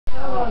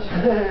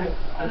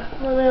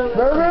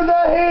Remember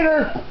the heater.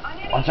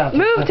 Watch out.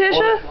 Move,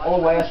 Tisha. All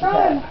the way up to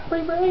tap.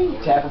 Free brain.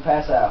 Tap or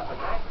pass out.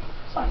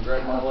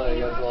 Drag my leg,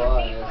 that's all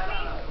I ask.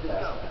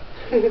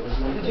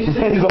 He's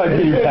like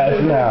you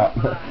passing out.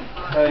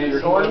 Hey, you're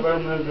recording?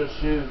 Move his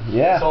shoes.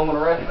 Yeah. So I'm gonna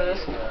wreck this.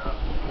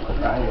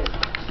 Right here.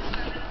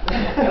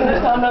 And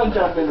this time don't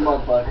jump in the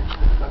motherfucker.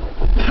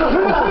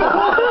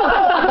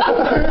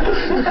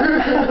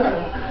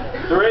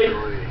 3,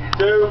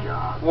 2,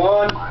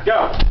 1,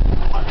 go!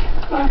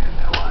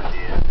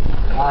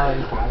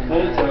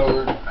 It's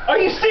over. Are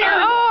you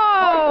serious?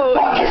 Oh!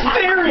 Are you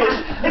serious?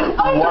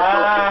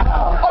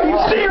 Wow! Are you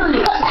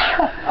serious?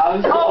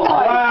 Oh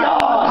my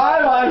God!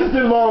 I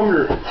lasted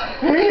longer.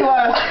 He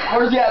lasts.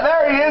 Where's he at?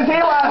 There he is. He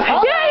lasts.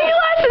 Yeah, you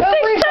lasted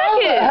 6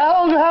 seconds.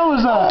 How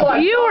was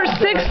that? You were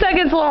 6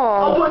 seconds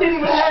long. I didn't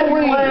even have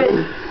your leg.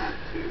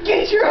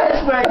 Get your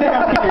ass back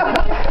down here.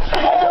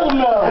 Hell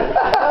no.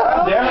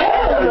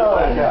 Hell no.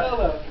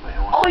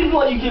 I'll even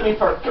let you get me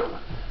first.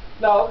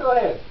 No, go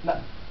ahead.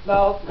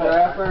 No, go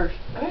right first.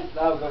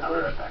 No, go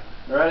first.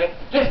 Ready?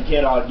 Just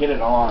get on. Get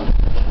it on.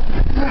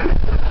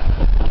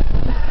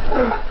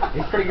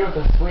 He's pretty good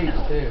with the sweeps,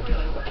 too.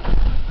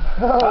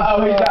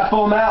 Uh-oh, he's got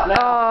full mount now.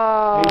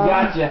 Oh, He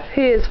got you.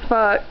 he is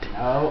fucked.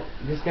 No,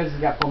 just because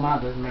he's got full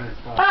mount doesn't mean it's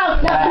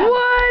fucked.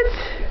 What?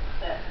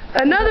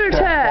 Another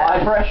High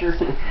tap. pressure.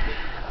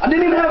 I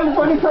didn't even have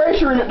any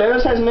pressure in it. There,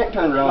 this has a neck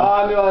turned around. Oh,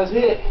 I knew I was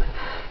hit.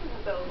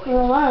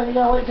 Well, why? You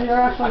gotta wait till you're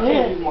I actually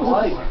can't hit. use my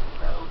leg.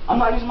 I'm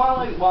not using my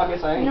leg. Well, I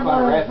guess I ain't You're quite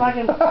going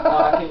rapping. fucking, No,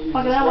 I can't use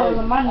fucking this that one leg.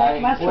 was my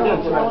neck. My What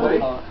is shoulder.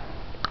 it?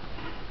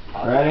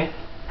 Ready?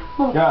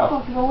 Go.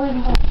 Fucking go in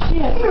my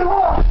shit.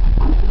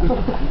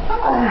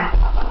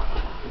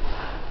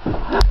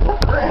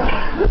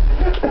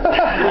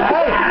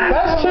 Hey,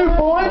 that's 2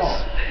 points.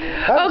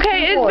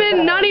 Okay, it's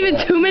been not even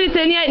 2 minutes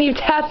in yet, and you've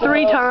tapped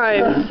 3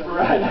 times.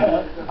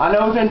 I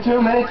know within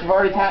 2 minutes you've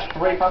already tapped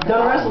 3 fucking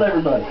times. Done wrestle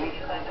everybody.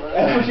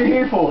 That's what you're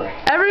here for.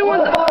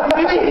 Everyone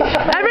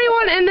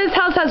in this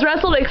house has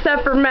wrestled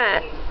except for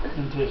Matt.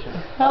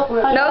 No,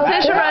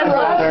 Tisha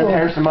wrestled.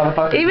 There's some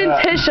motherfuckers. Even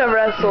Tisha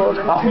wrestled.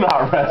 I'm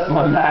not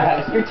wrestling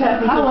that. You're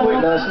tapping too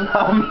quick, Dustin.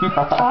 I'm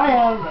not. I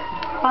am.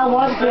 I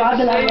want to. I've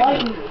been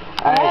waiting.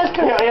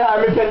 Yeah,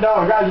 I'm in $10. I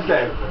just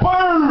say,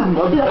 boom!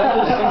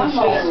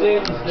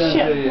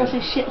 Shit, what's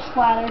this shit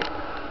splatter?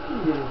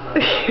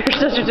 You're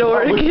such a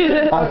dork. I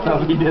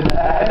thought he did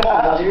that.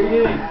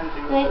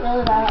 It ain't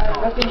really that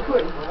hard.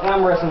 And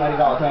I'm wrestling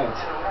 $80 pants.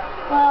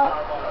 Well,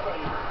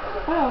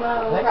 I don't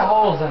know. They got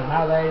holes in them.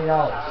 How are they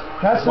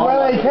 $80? That's the way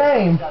they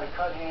came.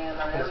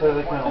 That's where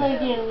they come. They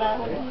did that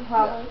one,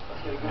 probably.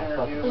 They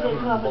did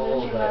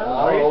competition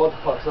now. Oh, what the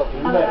fuck's up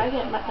with I you? mean, I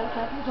get my type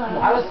of time.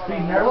 I was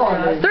speeding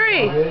everywhere.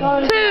 3,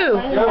 2,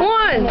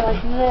 1.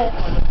 Like this.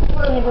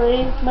 Can you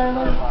breathe,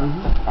 barely?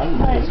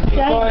 Nice.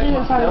 Yeah, I can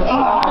do this on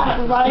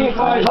the right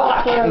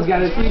here. He's got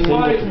his feet. I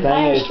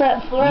have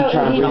strep throat. You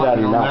trying to breathe out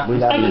of your mouth.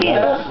 Breathe out I of your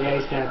can't. mouth. Yeah,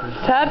 he's tapping.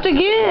 Tapped See,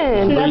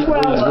 again. that's where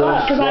I was stuck,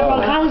 because I have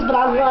bronchitis, but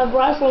I love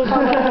wrestling, so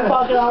I'm like,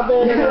 fuck it, I'll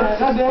do it.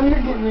 Goddamn,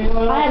 you're getting me.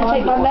 I had to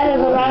take my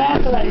medicine right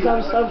after that, because I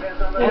was so,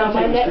 you know,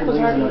 my neck was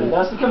hurting.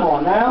 Dustin, come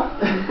on now.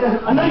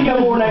 I know you got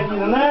more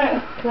than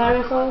that. Can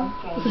I wrestle?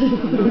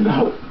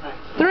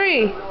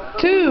 3,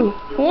 2,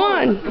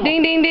 1.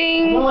 Ding, ding,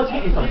 ding. Well, let's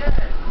hit you first.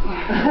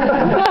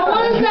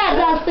 What is that,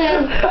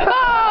 Dustin?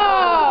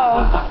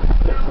 Oh!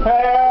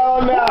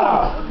 Hell no!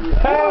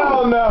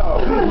 Hell no!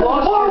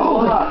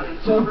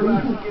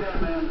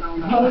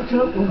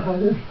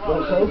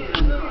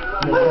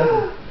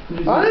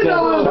 I didn't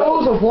know those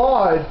holes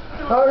applied.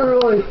 I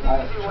really.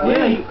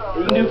 Yeah, you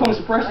can do pump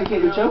suppression, you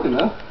can't do choking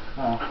though.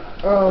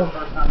 Oh.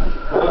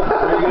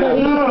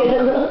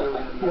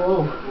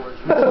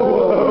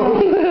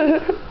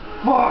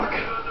 Fuck!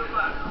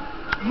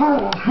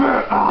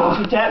 Don't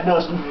you tap,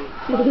 Dustin.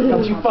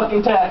 Don't you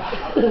fucking tap.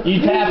 You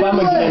tap, I'm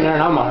gonna get in there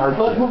and I'm gonna hurt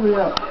you. Put me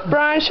out.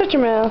 Brian, shut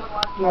your mouth.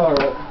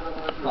 Alright.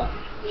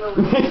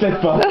 He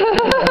said fuck.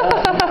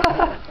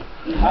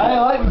 I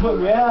ain't like you put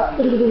me out.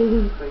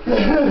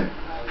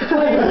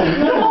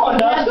 Come on,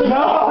 Dustin.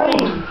 No!